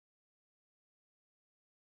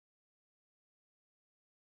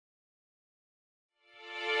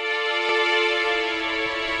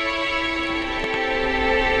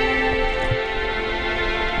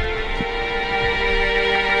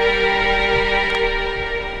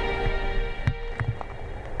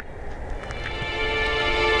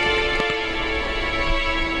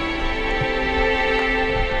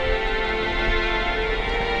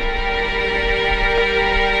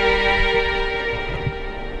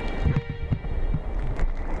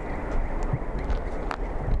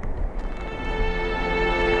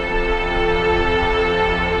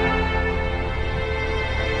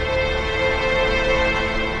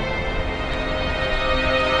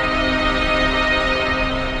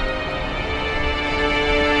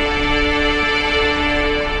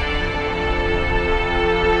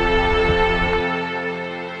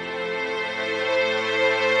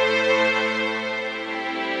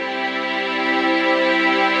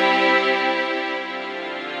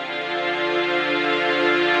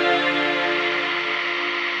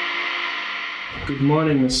Good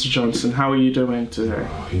morning, Mr. Johnson. How are you doing today?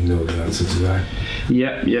 You know the answer to that.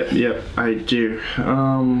 Yep, I do.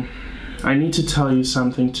 I need to tell you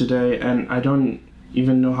something today, and I don't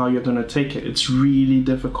even know how you're gonna take it. It's really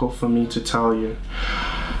difficult for me to tell you.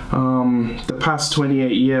 The past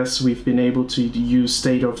 28 years, we've been able to use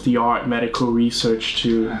state-of-the-art medical research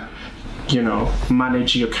to,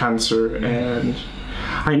 manage your cancer, and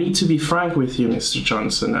I need to be frank with you, Mr.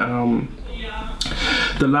 Johnson.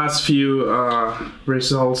 The last few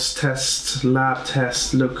results, lab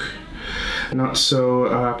tests look not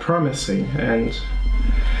so promising, and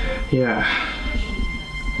yeah.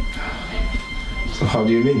 So how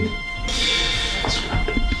do you mean?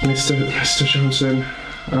 Mr. Johnson,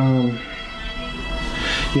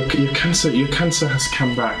 your cancer has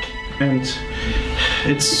come back, and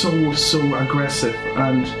it's so aggressive,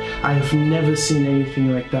 and I have never seen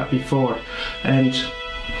anything like that before. And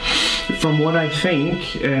from what I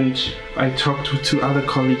think, and I talked to other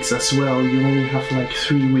colleagues as well, you only have like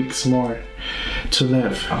 3 weeks more to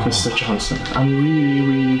live, Mr. Johnson. I'm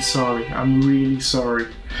really sorry. I'm really sorry.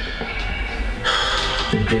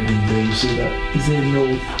 Then you say that. Is there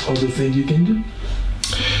no other thing you can do?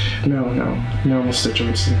 No, Mr.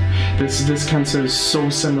 Johnson. This cancer is so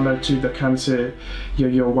similar to the cancer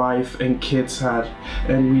your wife and kids had,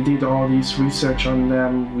 and we did all these research on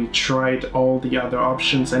them. We tried all the other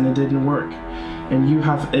options, and it didn't work. And you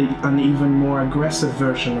have an even more aggressive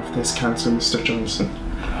version of this cancer, Mr. Johnson.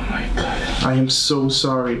 Oh my God. I am so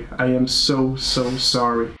sorry. I am so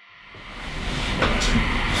sorry.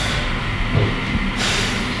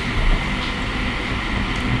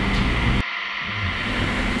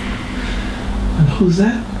 Who's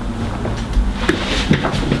that?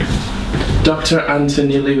 Dr.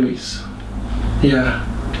 Anthony Lewis. Yeah.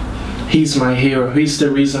 He's my hero. He's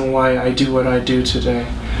the reason why I do what I do today.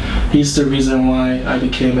 He's the reason why I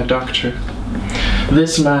became a doctor.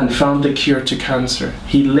 This man found the cure to cancer.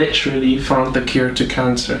 He literally found the cure to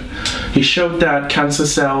cancer. He showed that cancer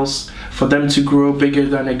cells, for them to grow bigger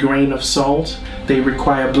than a grain of salt, they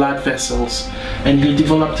require blood vessels. And he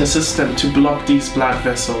developed a system to block these blood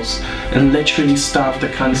vessels and literally starve the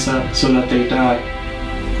cancer so that they die.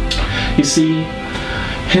 You see,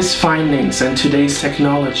 his findings and today's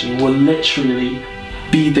technology will literally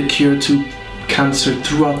be the cure to cancer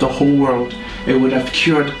throughout the whole world. It would have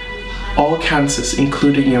cured all cancers,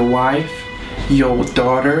 including your wife, your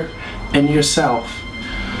daughter, and yourself.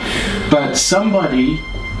 But somebody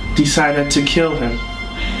decided to kill him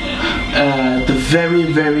the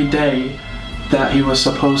very day that he was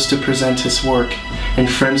supposed to present his work in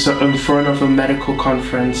front of a medical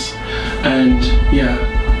conference. And yeah,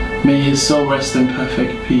 may his soul rest in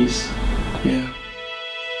perfect peace. Yeah.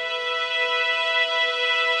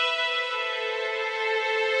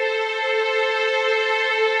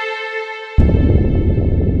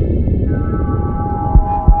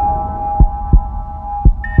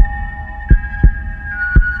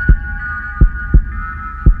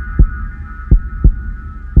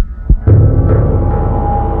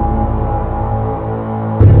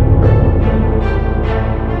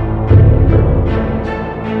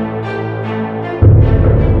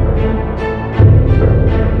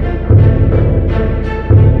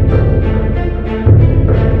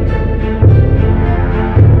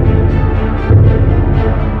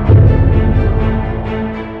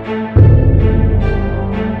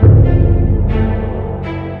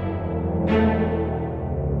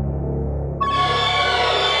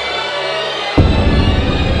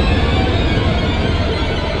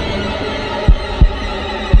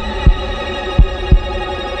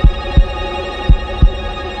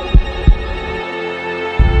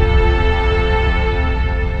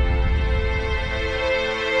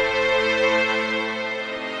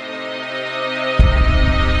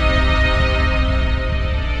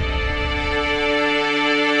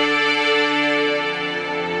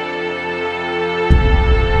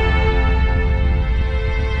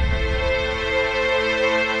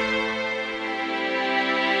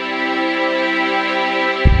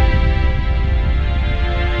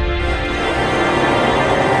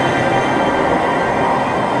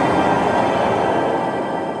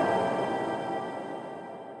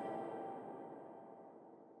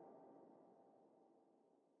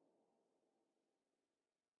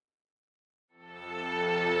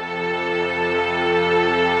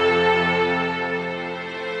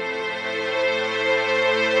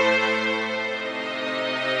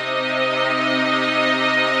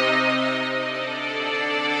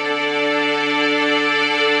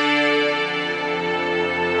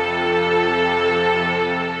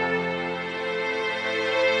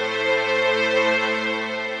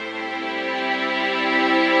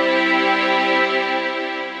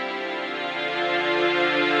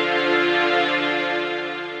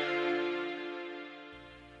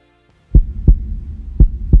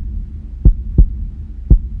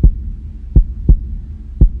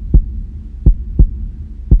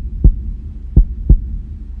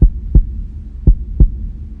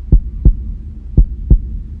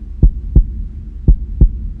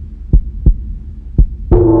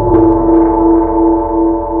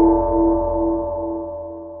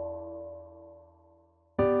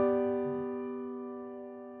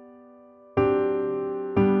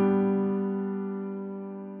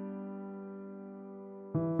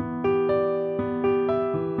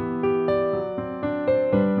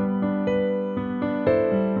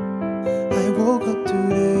 woke up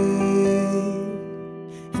today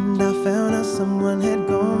and I found out someone had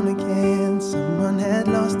gone again. Someone had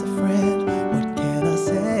lost a friend. What can I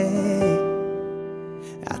say?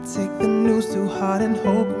 I take the news to heart and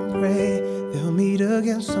hope and pray they'll meet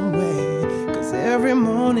again some way. Cause every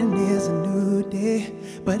morning is a new day,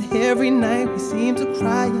 but every night we seem to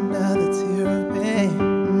cry another tear.